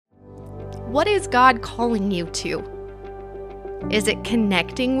What is God calling you to? Is it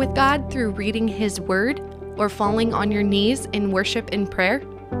connecting with God through reading His Word or falling on your knees in worship and prayer?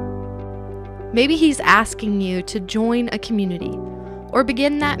 Maybe He's asking you to join a community or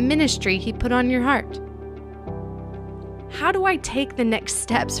begin that ministry He put on your heart. How do I take the next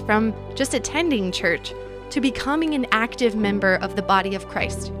steps from just attending church to becoming an active member of the body of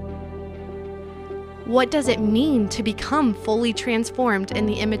Christ? What does it mean to become fully transformed in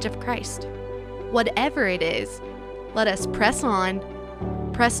the image of Christ? Whatever it is, let us press on,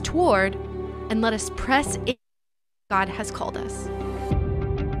 press toward, and let us press in God has called us.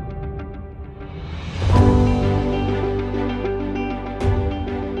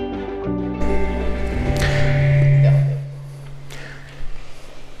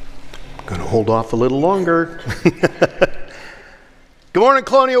 Going to hold off a little longer. Good morning,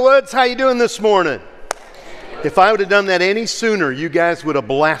 Colonial Woods. How you doing this morning? If I would have done that any sooner, you guys would have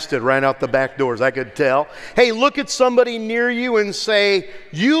blasted right out the back doors, I could tell. Hey, look at somebody near you and say,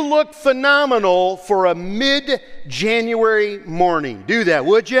 you look phenomenal for a mid-January morning. Do that,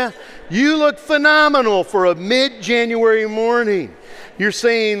 would you? You look phenomenal for a mid-January morning. You're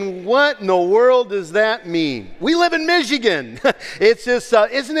saying, what in the world does that mean? We live in Michigan. It's just,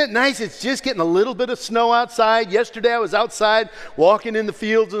 isn't it nice? It's just getting a little bit of snow outside. Yesterday I was outside walking in the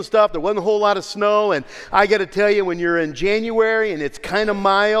fields and stuff. There wasn't a whole lot of snow. And I got to tell you, when you're in January and it's kind of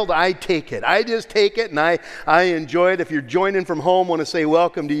mild, I take it. I just take it and I enjoy it. If you're joining from home, I want to say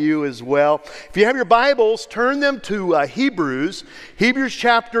welcome to you as well. If you have your Bibles, turn them to Hebrews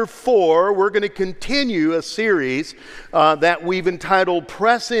chapter 4. We're going to continue a series that we've entitled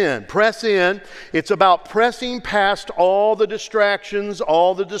Press In. Press In. It's about pressing past all the distractions,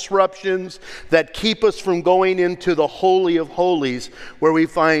 all the disruptions that keep us from going into the Holy of Holies, where we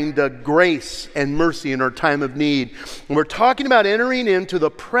find grace and mercy in our time of need. And we're talking about entering into the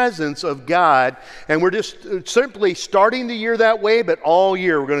presence of God, and we're just simply starting the year that way, but all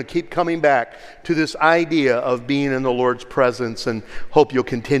year we're going to keep coming back to this idea of being in the Lord's presence, and hope you'll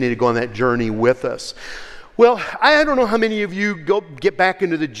continue to go on that journey with us. Well, I don't know how many of you get back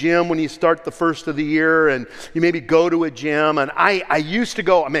into the gym when you start the first of the year, and you maybe go to a gym. And I used to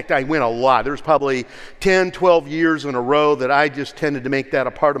go, I went a lot. There was probably 10, 12 years in a row that I just tended to make that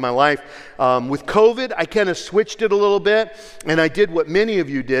a part of my life. With COVID, I kind of switched it a little bit, and I did what many of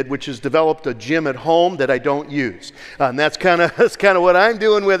you did, which is developed a gym at home that I don't use. And that's kind of what I'm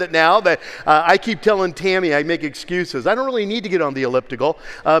doing with it now. But I keep telling Tammy, I make excuses. I don't really need to get on the elliptical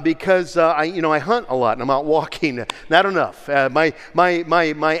because I hunt a lot and I'm out walking. Not enough.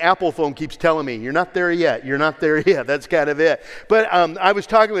 My Apple phone keeps telling me, you're not there yet. You're not there yet. That's kind of it. But I was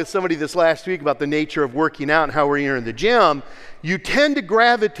talking with somebody this last week about the nature of working out and how when you're in the gym, you tend to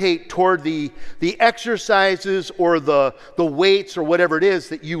gravitate toward the exercises or the weights or whatever it is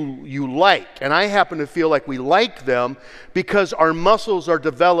that you like. And I happen to feel like we like them because our muscles are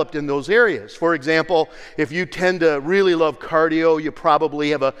developed in those areas. For example, if you tend to really love cardio, you probably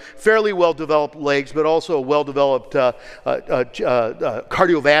have a fairly well-developed legs, but also a well-developed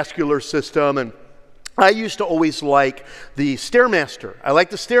cardiovascular system. And I used to always like the Stairmaster. I like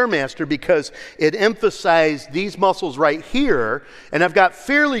the Stairmaster because it emphasized these muscles right here, and I've got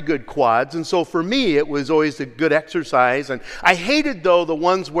fairly good quads, and so for me it was always a good exercise. And I hated, though, the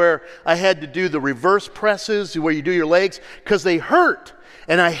ones where I had to do the reverse presses, where you do your legs, because they hurt.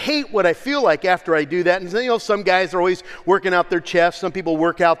 And I hate what I feel like after I do that. And some guys are always working out their chest. Some people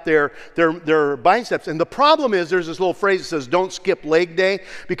work out their biceps. And the problem is there's this little phrase that says, don't skip leg day.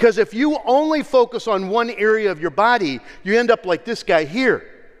 Because if you only focus on one area of your body, you end up like this guy here.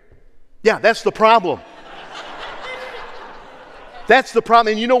 Yeah, that's the problem. That's the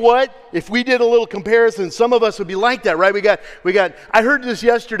problem. And you know what? If we did a little comparison, some of us would be like that, right? We got, I heard this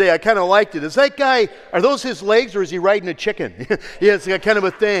yesterday. I kind of liked it. Is that guy, are those his legs or is he riding a chicken? Yeah, it's kind of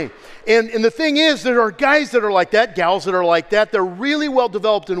a thing. And the thing is, there are guys that are like that, gals that are like that. They're really well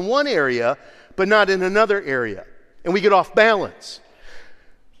developed in one area, but not in another area. And we get off balance.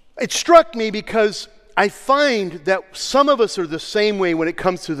 It struck me because I find that some of us are the same way when it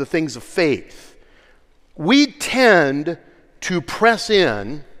comes to the things of faith. We tend to press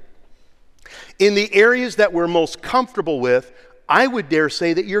in the areas that we're most comfortable with. I would dare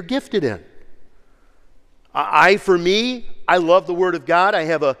say that you're gifted in. For me, I love the Word of God. I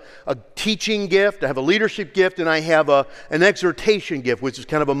have a teaching gift, I have a leadership gift, and I have an exhortation gift, which is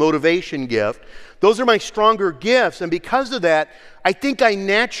kind of a motivation gift. Those are my stronger gifts, and because of that, I think I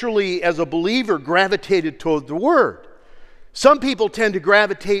naturally, as a believer, gravitated toward the Word. Some people tend to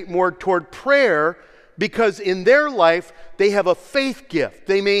gravitate more toward prayer because in their life, they have a faith gift.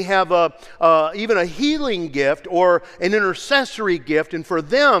 They may have even a healing gift or an intercessory gift, and for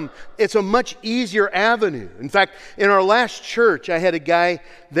them, it's a much easier avenue. In fact, in our last church, I had a guy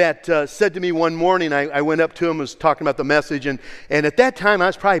that said to me one morning, I went up to him, was talking about the message, and at that time, I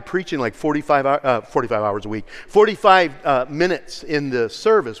was probably preaching like 45 hours a week, 45 minutes in the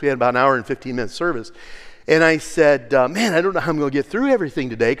service. We had about an hour and 15 minute service. And I said, man, I don't know how I'm going to get through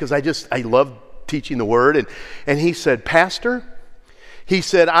everything today because I love teaching the Word. And he said, Pastor, he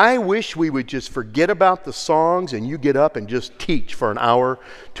said, I wish we would just forget about the songs and you get up and just teach for an hour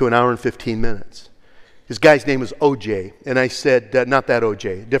to an hour and 15 minutes. His guy's name was OJ. And I said, not that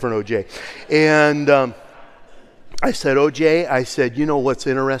OJ, different OJ. And I said, OJ, I said, you know what's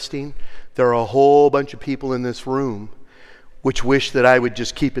interesting? There are a whole bunch of people in this room which wish that I would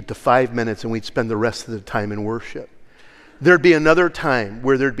just keep it to 5 minutes and we'd spend the rest of the time in worship. There'd be another time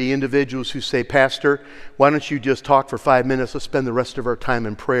where there'd be individuals who say, Pastor, why don't you just talk for 5 minutes? Let's spend the rest of our time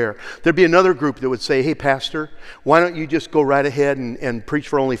in prayer. There'd be another group that would say, hey, Pastor, why don't you just go right ahead and preach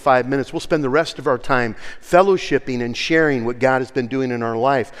for only 5 minutes? We'll spend the rest of our time fellowshipping and sharing what God has been doing in our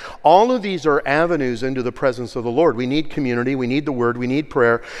life. All of these are avenues into the presence of the Lord. We need community, we need the Word, we need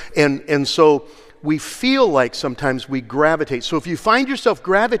prayer. And so we feel like sometimes we gravitate. So if you find yourself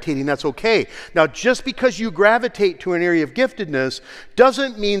gravitating, that's okay. Now, just because you gravitate to an area of giftedness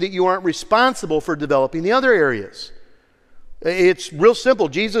doesn't mean that you aren't responsible for developing the other areas. It's real simple.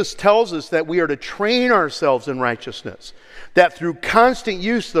 Jesus tells us that we are to train ourselves in righteousness. That through constant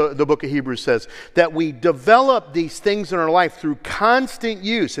use, the book of Hebrews says, that we develop these things in our life through constant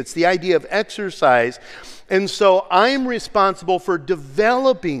use. It's the idea of exercise. And so I'm responsible for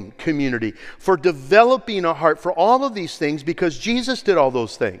developing community, for developing a heart, for all of these things because Jesus did all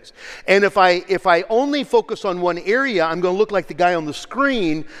those things. And if I only focus on one area, I'm going to look like the guy on the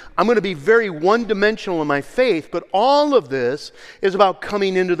screen. I'm going to be very one-dimensional in my faith. But all of this is about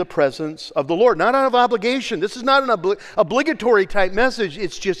coming into the presence of the Lord, not out of obligation. This is not an obligatory type message.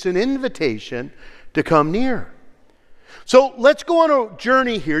 It's just an invitation to come near. So let's go on a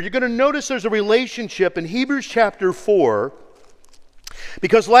journey here. You're going to notice there's a relationship in Hebrews chapter 4,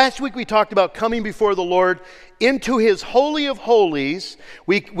 because last week we talked about coming before the Lord into His Holy of Holies.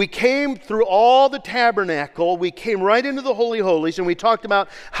 We came through all the tabernacle. We came right into the Holy of Holies, and we talked about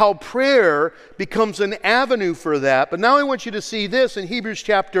how prayer becomes an avenue for that. But now I want you to see this in Hebrews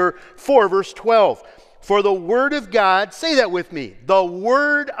chapter 4, verse 12. For the Word of God, say that with me, the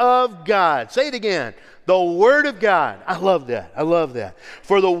Word of God. Say it again. The Word of God. I love that. I love that.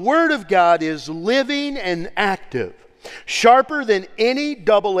 For the Word of God is living and active, sharper than any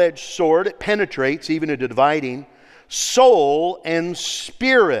double-edged sword. It penetrates even to dividing soul and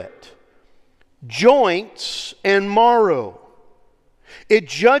spirit, joints and marrow. It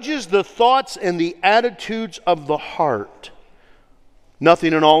judges the thoughts and the attitudes of the heart.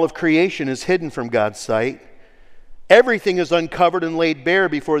 Nothing in all of creation is hidden from God's sight. Everything is uncovered and laid bare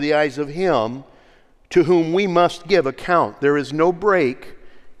before the eyes of Him to whom we must give account. There is no break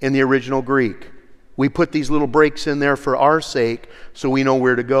in the original Greek. We put these little breaks in there for our sake so we know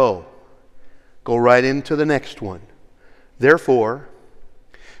where to go. Go right into the next one. Therefore,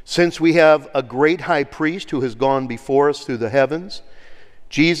 since we have a great high priest who has gone before us through the heavens,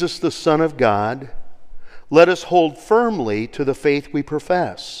 Jesus the Son of God, let us hold firmly to the faith we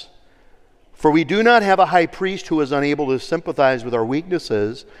profess. For we do not have a high priest who is unable to sympathize with our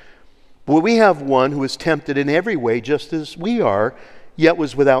weaknesses, but we have one who is tempted in every way just as we are, yet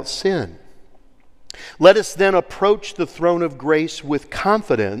was without sin. Let us then approach the throne of grace with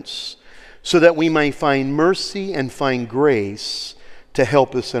confidence so that we may find mercy and find grace to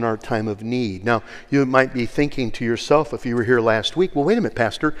help us in our time of need. Now, you might be thinking to yourself, if you were here last week, well, wait a minute,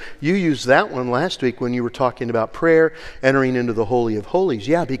 Pastor, you used that one last week when you were talking about prayer, entering into the Holy of Holies.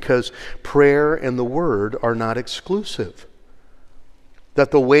 Yeah, because prayer and the Word are not exclusive.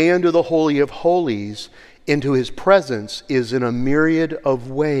 That the way into the Holy of Holies, into His presence, is in a myriad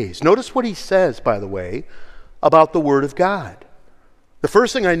of ways. Notice what he says, by the way, about the Word of God. The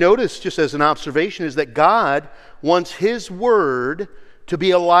first thing I noticed, just as an observation, is that God wants His Word to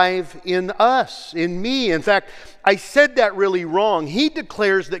be alive in us, in me. In fact, I said that really wrong. He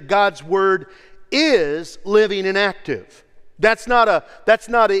declares that God's Word is living and active. That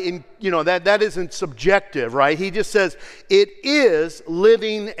isn't subjective, right? He just says it is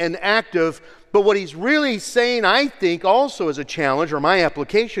living and active. But what he's really saying, I think, also as a challenge, or my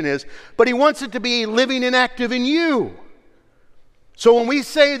application is, but he wants it to be living and active in you. So when we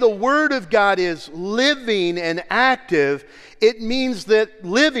say the Word of God is living and active, it means that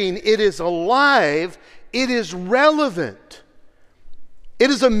living, it is alive, it is relevant. It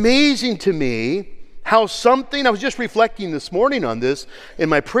is amazing to me how something, I was just reflecting this morning on this in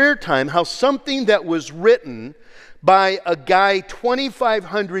my prayer time, how something that was written by a guy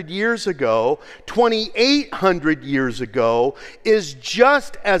 2,500 years ago, 2,800 years ago, is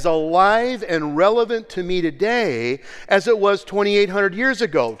just as alive and relevant to me today as it was 2,800 years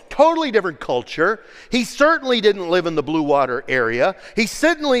ago. Totally different culture. He certainly didn't live in the Blue Water area. He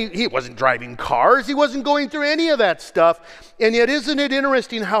wasn't driving cars. He wasn't going through any of that stuff. And yet, isn't it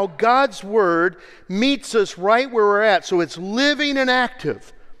interesting how God's Word meets us right where we're at? So it's living and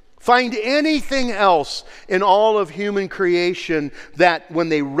active. Find anything else in all of human creation that when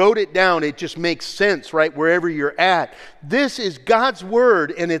they wrote it down, it just makes sense right wherever you're at. This is God's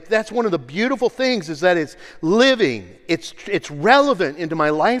Word, and that's one of the beautiful things is that it's living. It's relevant into my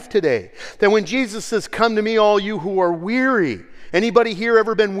life today. That when Jesus says, "Come to me, all you who are weary." Anybody here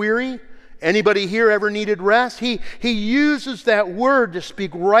ever been weary? Anybody here ever needed rest? He uses that word to speak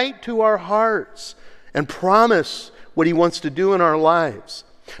right to our hearts and promise what He wants to do in our lives.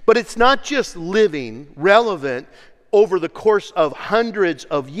 But it's not just living relevant over the course of hundreds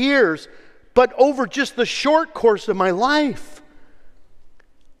of years, but over just the short course of my life.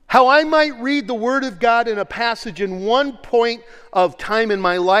 How I might read the Word of God in a passage in one point of time in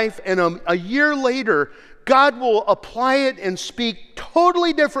my life, and a year later, God will apply it and speak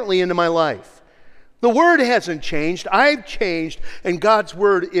totally differently into my life. The Word hasn't changed. I've changed, and God's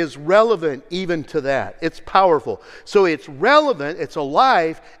Word is relevant even to that. It's powerful. So it's relevant, it's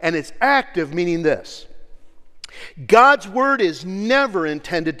alive, and it's active, meaning this. God's Word is never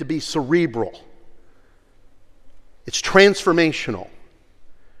intended to be cerebral. It's transformational.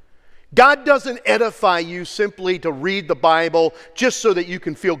 God doesn't edify you simply to read the Bible just so that you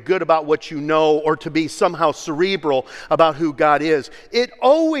can feel good about what you know or to be somehow cerebral about who God is. It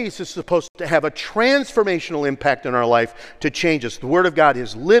always is supposed to have a transformational impact in our life to change us. The Word of God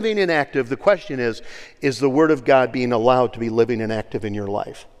is living and active. The question is the Word of God being allowed to be living and active in your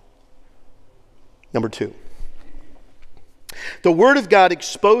life? Number 2. The Word of God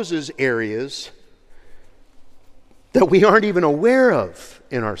exposes areas that we aren't even aware of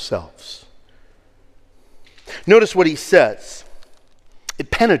in ourselves. Notice what he says.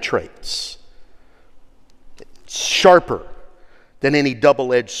 It penetrates. It's sharper than any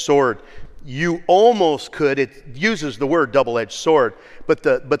double-edged sword. You almost could, it uses the word double-edged sword, but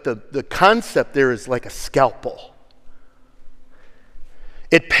the concept there is like a scalpel.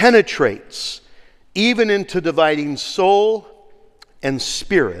 It penetrates even into dividing soul and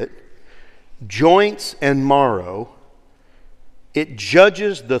spirit, joints and marrow. It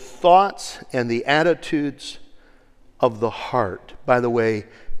judges the thoughts and the attitudes of the heart. By the way,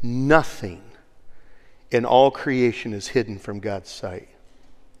 nothing in all creation is hidden from God's sight.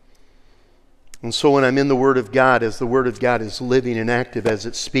 And so when I'm in the Word of God, as the Word of God is living and active, as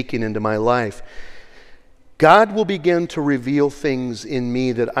it's speaking into my life, God will begin to reveal things in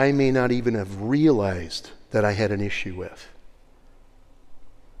me that I may not even have realized that I had an issue with.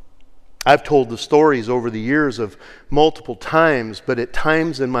 I've told the stories over the years of multiple times, but at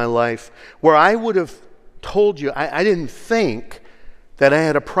times in my life where I would have told you I didn't think that I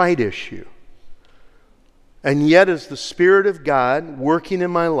had a pride issue. And yet as the Spirit of God working in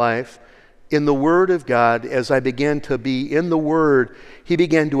my life, in the Word of God, as I began to be in the Word, He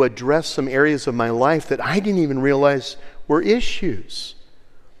began to address some areas of my life that I didn't even realize were issues.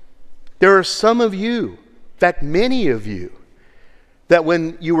 There are some of you, in fact many of you, that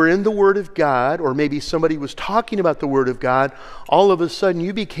when you were in the Word of God, or maybe somebody was talking about the Word of God, all of a sudden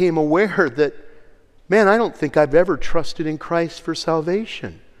you became aware that, man, I don't think I've ever trusted in Christ for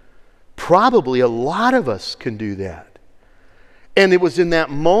salvation. Probably a lot of us can do that. And it was in that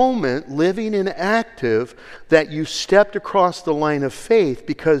moment, living and active, that you stepped across the line of faith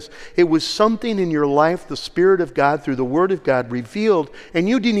because it was something in your life the Spirit of God, through the Word of God, revealed, and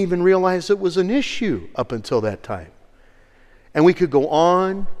you didn't even realize it was an issue up until that time. And we could go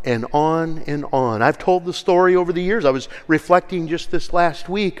on and on and on. I've told the story over the years. I was reflecting just this last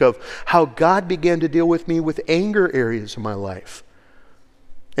week of how God began to deal with me with anger areas of my life.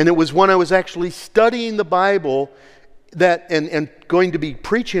 And it was when I was actually studying the Bible that and going to be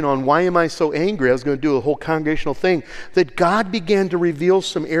preaching on why am I so angry. I was going to do a whole congregational thing. That God began to reveal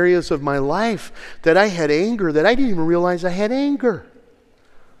some areas of my life that I had anger, that I didn't even realize I had anger.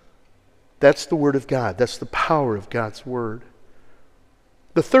 That's the Word of God. That's the power of God's Word.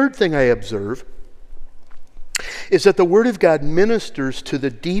 The third thing I observe is that the Word of God ministers to the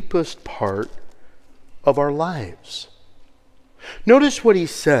deepest part of our lives. Notice what he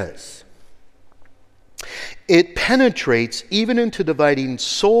says. It penetrates even into dividing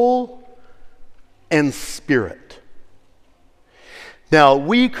soul and spirit. Now,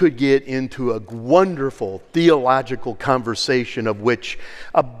 we could get into a wonderful theological conversation of which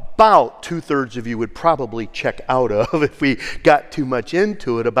about 2/3 of you would probably check out of if we got too much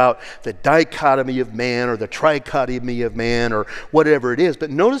into it, about the dichotomy of man or the trichotomy of man or whatever it is. But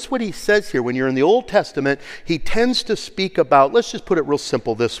notice what he says here. When you're in the Old Testament, he tends to speak about, let's just put it real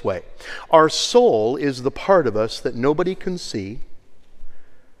simple this way. Our soul is the part of us that nobody can see,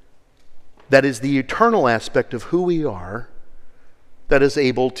 that is the eternal aspect of who we are, that is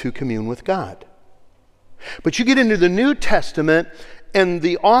able to commune with God. But you get into the New Testament, and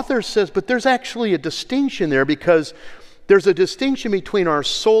the author says, but there's actually a distinction there, because there's a distinction between our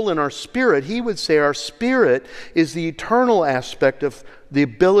soul and our spirit. He would say our spirit is the eternal aspect of the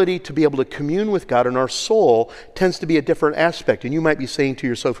ability to be able to commune with God, and our soul tends to be a different aspect. And you might be saying to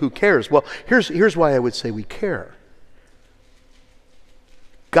yourself, who cares? Well, here's why I would say we care.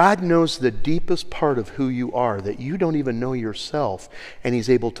 God knows the deepest part of who you are that you don't even know yourself, and He's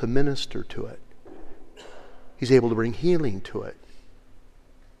able to minister to it. He's able to bring healing to it.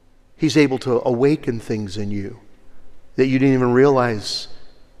 He's able to awaken things in you that you didn't even realize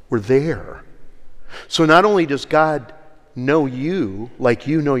were there. So not only does God know you like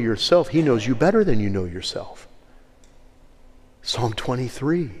you know yourself, He knows you better than you know yourself. Psalm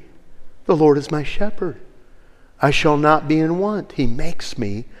 23, the Lord is my shepherd. I shall not be in want. He makes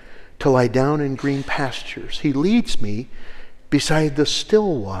me to lie down in green pastures. He leads me beside the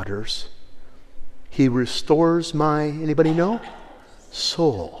still waters. He restores my, anybody know?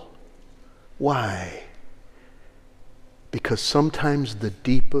 Soul. Why? Because sometimes the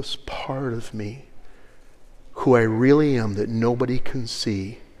deepest part of me, who I really am that nobody can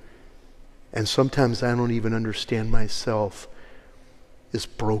see, and sometimes I don't even understand myself, is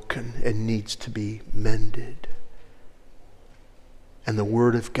broken and needs to be mended. And the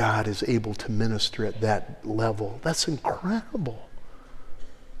Word of God is able to minister at that level. That's incredible.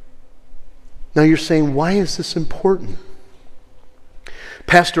 Now you're saying, why is this important?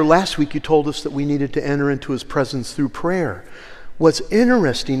 Pastor, last week you told us that we needed to enter into His presence through prayer. What's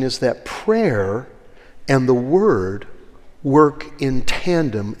interesting is that prayer and the Word work in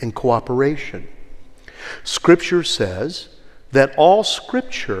tandem and cooperation. Scripture says that all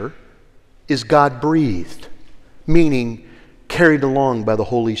Scripture is God-breathed, meaning carried along by the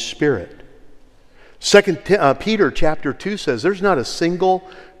Holy Spirit. 2 Peter chapter 2 says there's not a single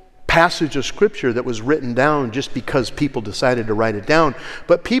passage of Scripture that was written down just because people decided to write it down,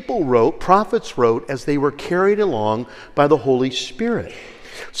 but people wrote, prophets wrote, as they were carried along by the Holy Spirit.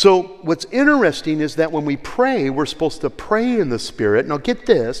 So what's interesting is that when we pray, we're supposed to pray in the Spirit. Now get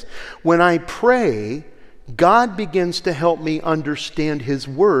this, when I pray, God begins to help me understand His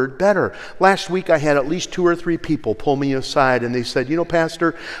Word better. Last week I had at least 2 or 3 people pull me aside and they said, you know,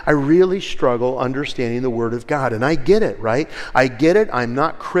 Pastor, I really struggle understanding the Word of God. And I get it, right? I get it. I'm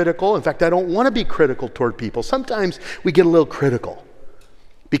not critical. In fact, I don't want to be critical toward people. Sometimes we get a little critical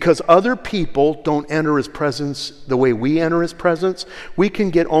because other people don't enter His presence the way we enter His presence. We can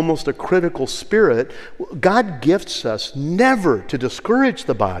get almost a critical spirit. God gifts us never to discourage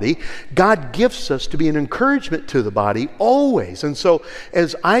the body. God gifts us to be an encouragement to the body always. And so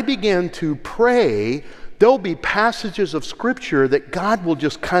as I began to pray, there'll be passages of Scripture that God will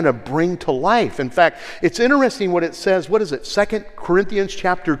just kind of bring to life. In fact, it's interesting what it says. What is it? 2 Corinthians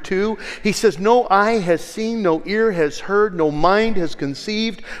chapter 2. He says, no eye has seen, no ear has heard, no mind has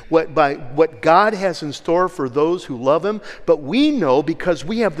conceived what God has in store for those who love Him. But we know because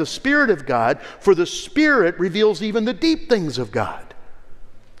we have the Spirit of God, for the Spirit reveals even the deep things of God.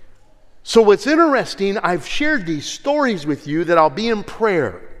 So what's interesting, I've shared these stories with you that I'll be in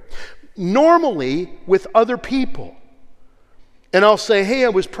prayer, normally with other people. And I'll say, hey, I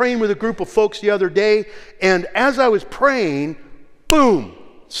was praying with a group of folks the other day, and as I was praying, boom,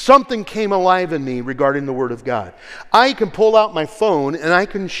 something came alive in me regarding the Word of God. I can pull out my phone and I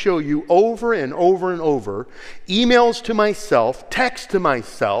can show you over and over and over emails to myself, text to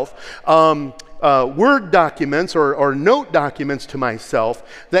myself, Word documents or note documents to myself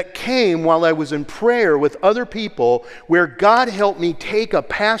that came while I was in prayer with other people, where God helped me take a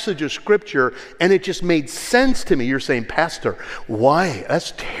passage of Scripture and it just made sense to me. You're saying, Pastor, why?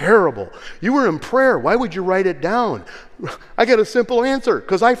 That's terrible. You were in prayer. Why would you write it down? I got a simple answer: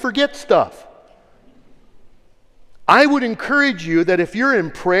 because I forget stuff. I would encourage you that if you're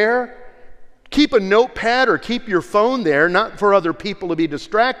in prayer, keep a notepad or keep your phone there, not for other people to be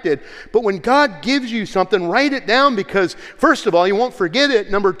distracted. But when God gives you something, write it down, because first of all, you won't forget it.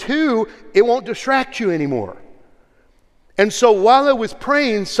 Number 2, it won't distract you anymore. And so while I was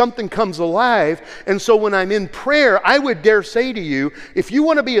praying, something comes alive. And so when I'm in prayer, I would dare say to you, if you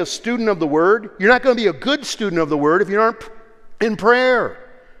want to be a student of the Word, you're not going to be a good student of the Word if you aren't in prayer.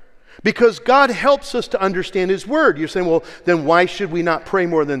 Because God helps us to understand His Word. You're saying, well, then why should we not pray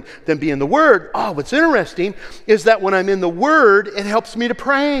more than be in the Word? Oh, what's interesting is that when I'm in the Word, it helps me to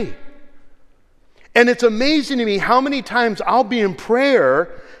pray. And it's amazing to me how many times I'll be in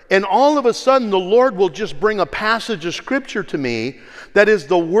prayer and all of a sudden the Lord will just bring a passage of Scripture to me that is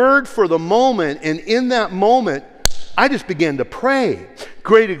the word for the moment. And in that moment, I just began to pray.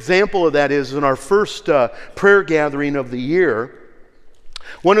 Great example of that is in our first prayer gathering of the year.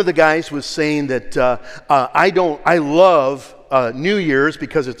 One of the guys was saying that I love New Year's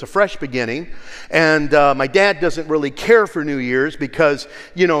because it's a fresh beginning, and my dad doesn't really care for New Year's because,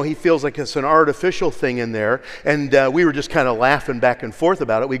 he feels like it's an artificial thing in there, and we were just kind of laughing back and forth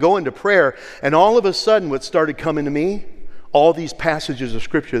about it. We go into prayer, and all of a sudden what started coming to me, all these passages of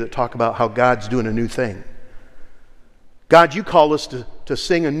Scripture that talk about how God's doing a new thing. God, you call us to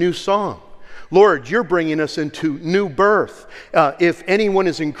sing a new song. Lord, you're bringing us into new birth. If anyone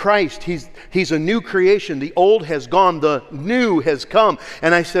is in Christ, he's a new creation. The old has gone, the new has come.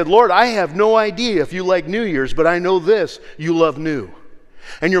 And I said, Lord, I have no idea if you like New Year's, but I know this, you love new.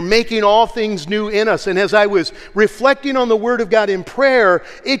 And you're making all things new in us. And as I was reflecting on the Word of God in prayer,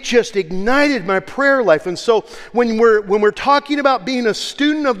 it just ignited my prayer life. And so when we're talking about being a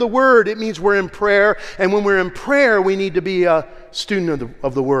student of the Word, it means we're in prayer. And when we're in prayer, we need to be a student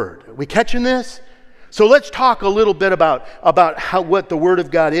of the Word. Are we catching this? So let's talk a little bit about what the Word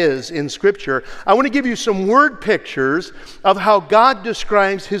of God is in Scripture. I want to give you some word pictures of how God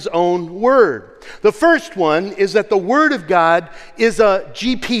describes His own Word. The first one is that the Word of God is a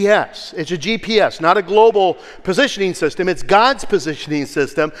GPS. It's a GPS, not a global positioning system. It's God's positioning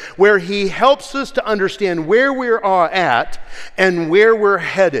system where He helps us to understand where we are at and where we're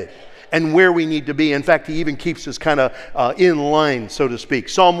headed and where we need to be. In fact, He even keeps us kind of in line, so to speak.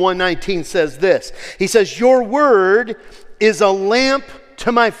 Psalm 119 says this. He says, your word is a lamp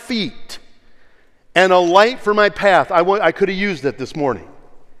to my feet and a light for my path. I could have used it this morning.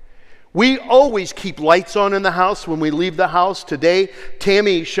 We always keep lights on in the house when we leave the house. Today,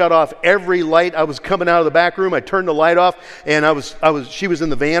 Tammy shut off every light. I was coming out of the back room. I turned the light off, and she was in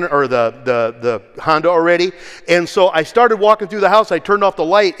the van or the Honda already. And so I started walking through the house. I turned off the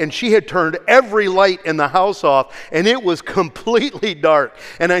light, and she had turned every light in the house off, and it was completely dark.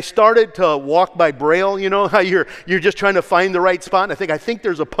 And I started to walk by Braille. You know how you're just trying to find the right spot. And I think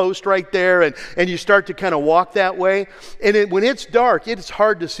there's a post right there, and you start to kind of walk that way. And when it's dark, it's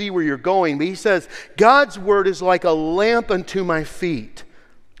hard to see where you're going. But he says, God's word is like a lamp unto my feet,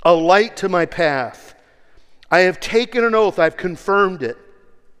 a light to my path. I have taken an oath, I've confirmed it,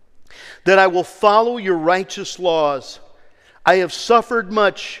 that I will follow your righteous laws. I have suffered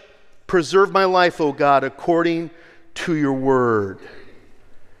much. Preserve my life, O God, according to your word.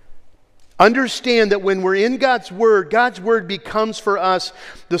 Understand that when we're in God's word becomes for us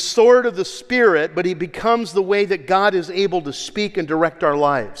the sword of the Spirit, but He becomes the way that God is able to speak and direct our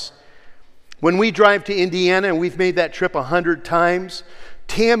lives. When we drive to Indiana, and we've made that trip 100 times,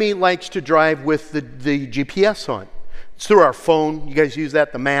 Tammy likes to drive with the GPS on. It's through our phone. You guys use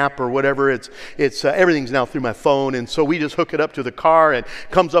that, the map or whatever. It's everything's now through my phone, and so we just hook it up to the car and it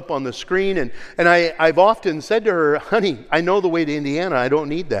comes up on the screen. And I've often said to her, honey, I know the way to Indiana. I don't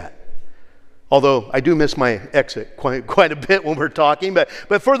need that. Although I do miss my exit quite a bit when we're talking, but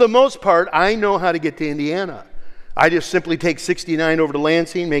for the most part, I know how to get to Indiana. I just simply take 69 over to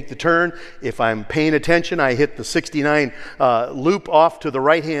Lansing, make the turn. If I'm paying attention, I hit the 69 loop off to the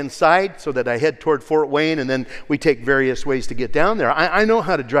right-hand side so that I head toward Fort Wayne, and then we take various ways to get down there. I know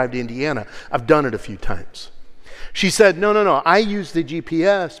how to drive to Indiana. I've done it a few times. She said, no, I use the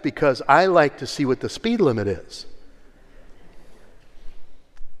GPS because I like to see what the speed limit is.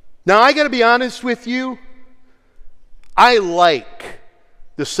 Now, I got to be honest with you. I like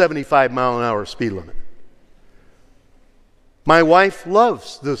the 75 mile an hour speed limit. My wife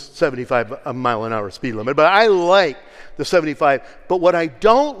loves the 75 mile an hour speed limit, but I like the 75. But what I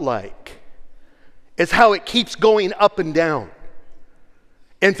don't like is how it keeps going up and down.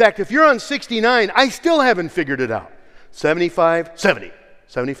 In fact, if you're on 69, I still haven't figured it out. 75, 70,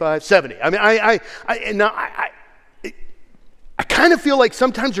 75, 70. I mean, I kind of feel like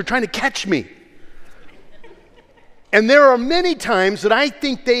sometimes they're trying to catch me. And there are many times that I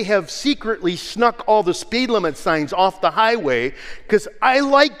think they have secretly snuck all the speed limit signs off the highway because I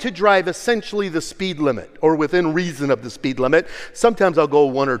like to drive essentially the speed limit or within reason of the speed limit. Sometimes I'll go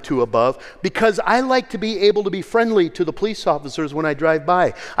 1 or 2 above because I like to be able to be friendly to the police officers when I drive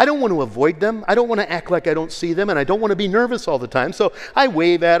by. I don't want to avoid them. I don't want to act like I don't see them, and I don't want to be nervous all the time. So I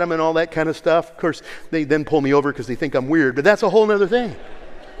wave at them and all that kind of stuff. Of course, they then pull me over because they think I'm weird, but that's a whole other thing.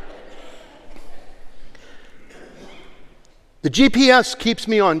 The GPS keeps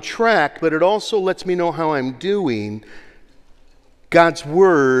me on track, but it also lets me know how I'm doing. God's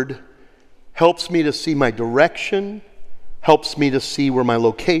Word helps me to see my direction, helps me to see where my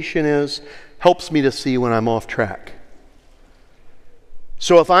location is, helps me to see when I'm off track.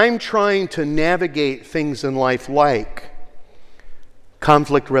 So if I'm trying to navigate things in life like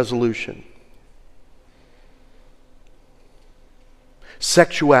conflict resolution,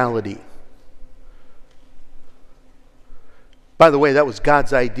 sexuality. By the way, that was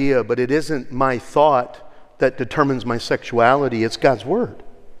God's idea, but it isn't my thought that determines my sexuality. It's God's Word.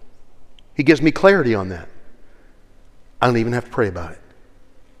 He gives me clarity on that. I don't even have to pray about it.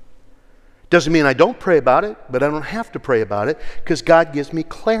 Doesn't mean I don't pray about it, but I don't have to pray about it because God gives me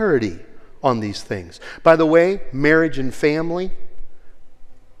clarity on these things. By the way, marriage and family,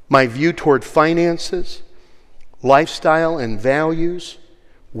 my view toward finances, lifestyle and values,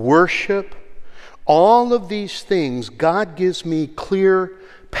 worship, all of these things, God gives me clear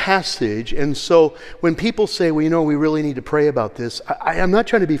passage. And so when people say, well, you know, we really need to pray about this, I'm not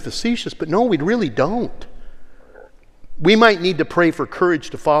trying to be facetious, but no, we really don't. We might need to pray for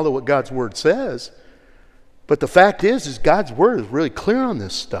courage to follow what God's Word says. But the fact is God's Word is really clear on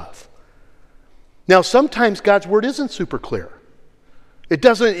this stuff. Now, sometimes God's Word isn't super clear. It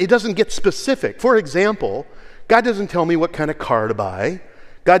doesn't get specific. For example, God doesn't tell me what kind of car to buy.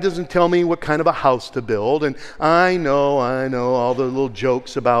 God doesn't tell me what kind of a house to build. And I know all the little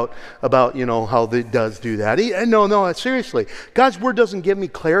jokes about you know, how it does do that. No, seriously. God's Word doesn't give me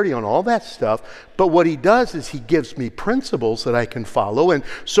clarity on all that stuff. But what He does is He gives me principles that I can follow. And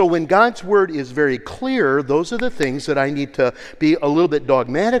so when God's Word is very clear, those are the things that I need to be a little bit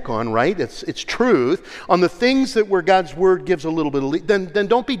dogmatic on, right? It's truth. On the things that where God's Word gives a little bit of then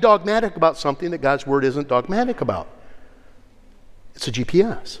don't be dogmatic about something that God's Word isn't dogmatic about. It's a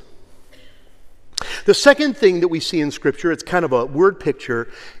GPS. The second thing that we see in Scripture, it's kind of a word picture,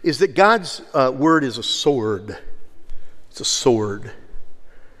 is that God's Word is a sword. It's a sword.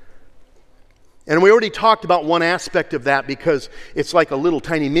 And we already talked about one aspect of that because it's like a little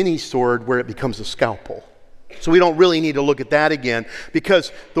tiny mini sword where it becomes a scalpel. So we don't really need to look at that again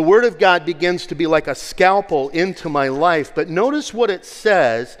because the Word of God begins to be like a scalpel into my life. But notice what it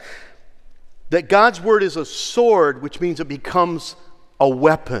says, that God's Word is a sword, which means it becomes a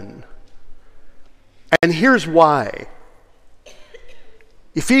weapon. And here's why.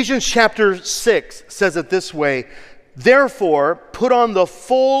 Ephesians chapter 6 says it this way, therefore, put on the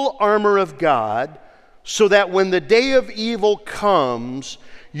full armor of God, so that when the day of evil comes,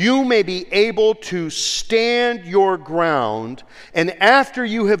 you may be able to stand your ground, and after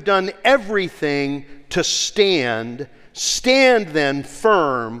you have done everything to stand then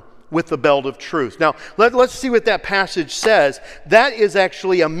firm with the belt of truth. Now, let's see what that passage says. That is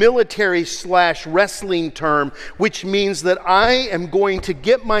actually a military/wrestling term, which means that I am going to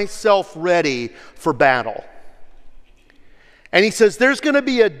get myself ready for battle. And he says there's going to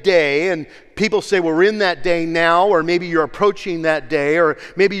be a day, and people say, well, we're in that day now, or maybe you're approaching that day, or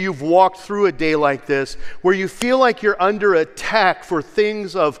maybe you've walked through a day like this, where you feel like you're under attack for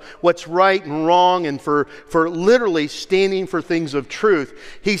things of what's right and wrong, and for literally standing for things of truth.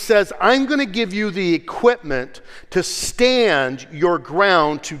 He says, I'm going to give you the equipment to stand your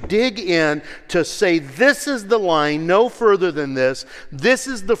ground, to dig in, to say, this is the line, no further than this. This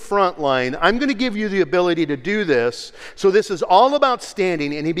is the front line. I'm going to give you the ability to do this. So this is all about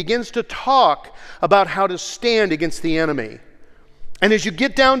standing, and he begins to talk about how to stand against the enemy. And as you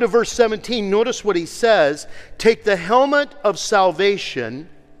get down to verse 17, notice what he says. Take the helmet of salvation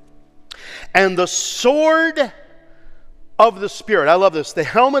and the sword of the Spirit. I love this. The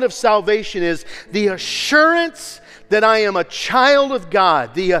helmet of salvation is the assurance that I am a child of God.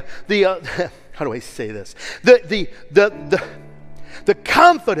 How do I say this? The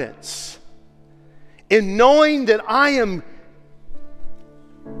confidence in knowing that I am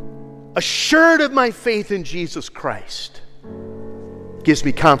assured of my faith in Jesus Christ. Gives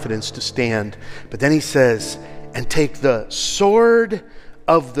me confidence to stand. But then he says, and take the sword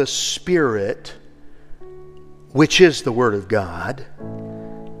of the Spirit, which is the Word of God,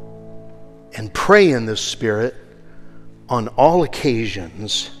 and pray in the Spirit on all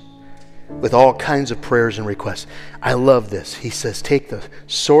occasions with all kinds of prayers and requests. I love this. He says, take the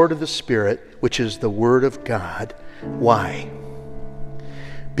sword of the Spirit, which is the Word of God. Why?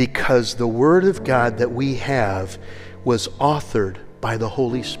 Because the Word of God that we have was authored by the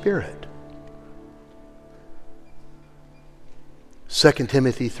Holy Spirit. 2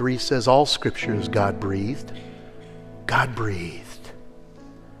 Timothy 3 says all Scripture is God-breathed. God-breathed.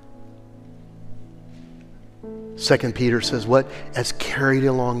 2 Peter says what? As carried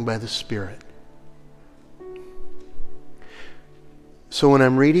along by the Spirit. So when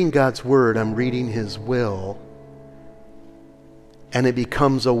I'm reading God's word, I'm reading his will, and it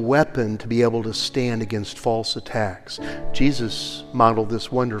becomes a weapon to be able to stand against false attacks. Jesus modeled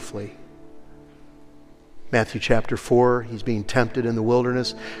this wonderfully. Matthew chapter 4, he's being tempted in the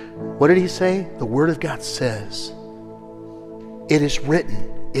wilderness. What did he say? The word of God says, it is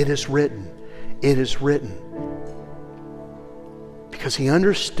written, it is written, it is written. Because he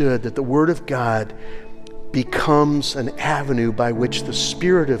understood that the word of God becomes an avenue by which the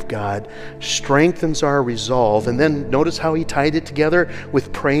Spirit of God strengthens our resolve. And then notice how he tied it together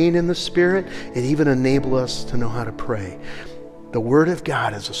with praying in the Spirit. It even enabled us to know how to pray. The Word of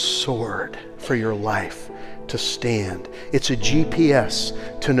God is a sword for your life to stand. It's a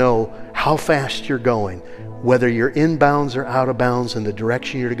GPS to know how fast you're going, whether you're in bounds or out of bounds in the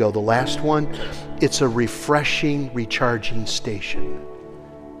direction you're to go. The last one, it's a refreshing, recharging station.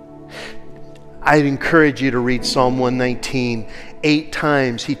 I'd encourage you to read Psalm 119. 8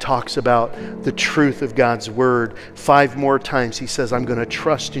 times he talks about the truth of God's word. 5 more times he says, I'm going to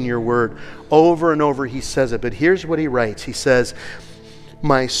trust in your word. Over and over he says it. But here's what he writes. He says,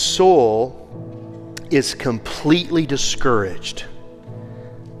 my soul is completely discouraged.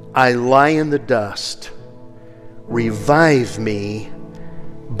 I lie in the dust. Revive me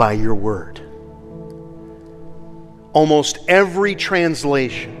by your word. Almost every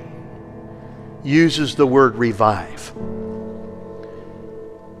translation uses the word revive.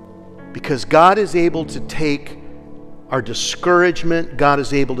 Because God is able to take our discouragement, God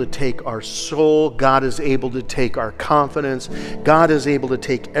is able to take our soul, God is able to take our confidence, God is able to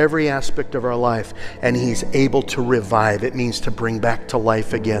take every aspect of our life, and he's able to revive. It means to bring back to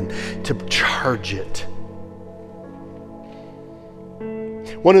life again, to charge it.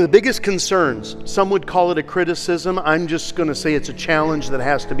 One of the biggest concerns, some would call it a criticism, I'm just going to say it's a challenge that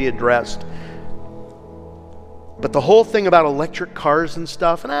has to be addressed. But the whole thing about electric cars and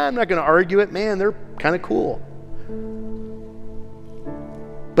stuff, and I'm not going to argue it, man, they're kind of cool.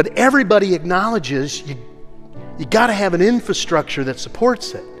 But everybody acknowledges you got to have an infrastructure that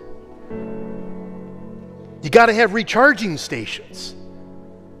supports it. You got to have recharging stations.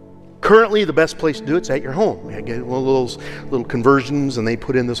 Currently, the best place to do it's at your home. You get one of those little conversions, and they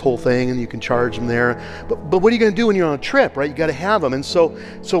put in this whole thing, and you can charge them there. But what are you going to do when you're on a trip, right? You got to have them. And so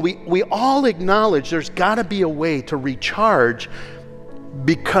we all acknowledge there's got to be a way to recharge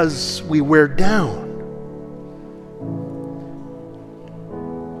because we wear down.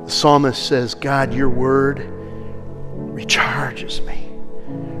 The psalmist says, God, your word recharges me,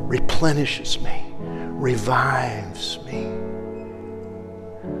 replenishes me, revives me.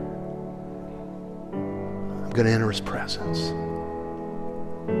 I'm going to enter his presence.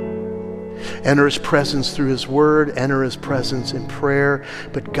 Enter his presence through his word, enter his presence in prayer.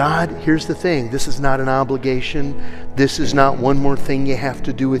 But God, here's the thing, this is not an obligation. This is not one more thing you have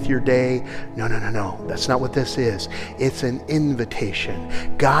to do with your day. No. That's not what this is. It's an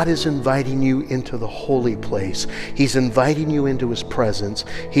invitation. God is inviting you into the holy place. He's inviting you into his presence.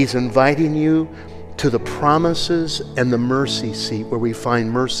 He's inviting you to the promises and the mercy seat where we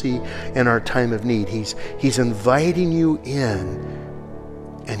find mercy in our time of need. He's inviting you in,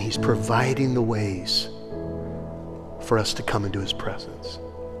 and he's providing the ways for us to come into his presence.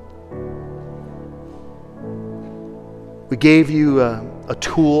 We gave you a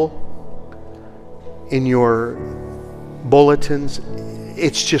tool in your bulletins.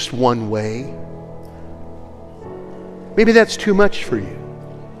 It's just one way. Maybe that's too much for you.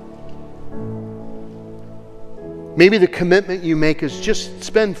 Maybe the commitment you make is just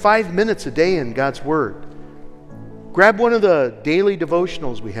spend 5 minutes a day in God's Word. Grab one of the daily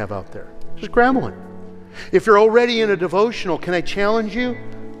devotionals we have out there. Just grab one. If you're already in a devotional, can I challenge you?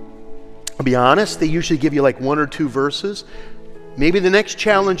 I'll be honest, they usually give you like 1 or 2 verses. Maybe the next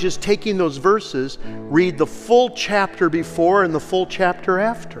challenge is taking those verses, read the full chapter before and the full chapter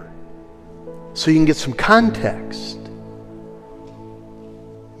after, so you can get some context.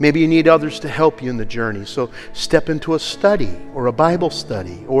 Maybe you need others to help you in the journey. So step into a study or a Bible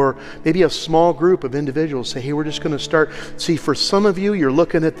study, or maybe a small group of individuals. Say, hey, we're just going to start. See, for some of you, you're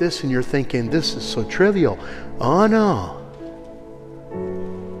looking at this and you're thinking, this is so trivial. Oh, no.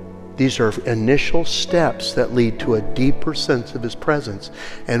 These are initial steps that lead to a deeper sense of his presence.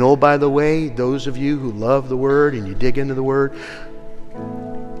 And oh, by the way, those of you who love the Word and you dig into the Word,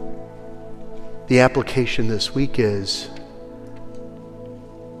 the application this week is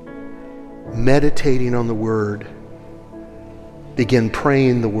meditating on the Word, begin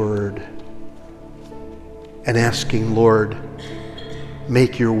praying the Word, and asking, Lord,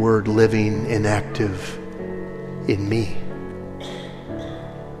 make your Word living and active in me.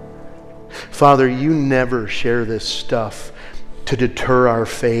 Father, you never share this stuff to deter our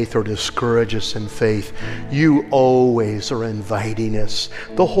faith or discourage us in faith. You always are inviting us.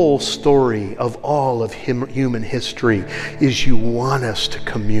 The whole story of all of human history is you want us to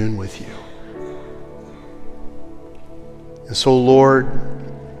commune with you. And so, Lord,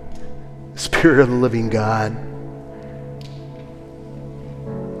 Spirit of the living God,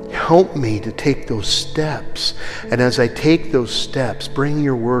 help me to take those steps. And as I take those steps, bring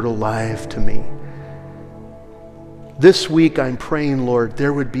your word alive to me. This week I'm praying, Lord,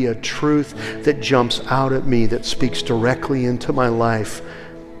 there would be a truth that jumps out at me, that speaks directly into my life.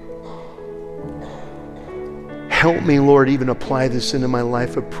 Help me, Lord, even apply this into my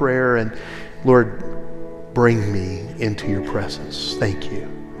life of prayer. And Lord, bring me into your presence. Thank you.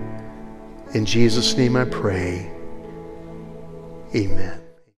 In Jesus' name I pray. Amen.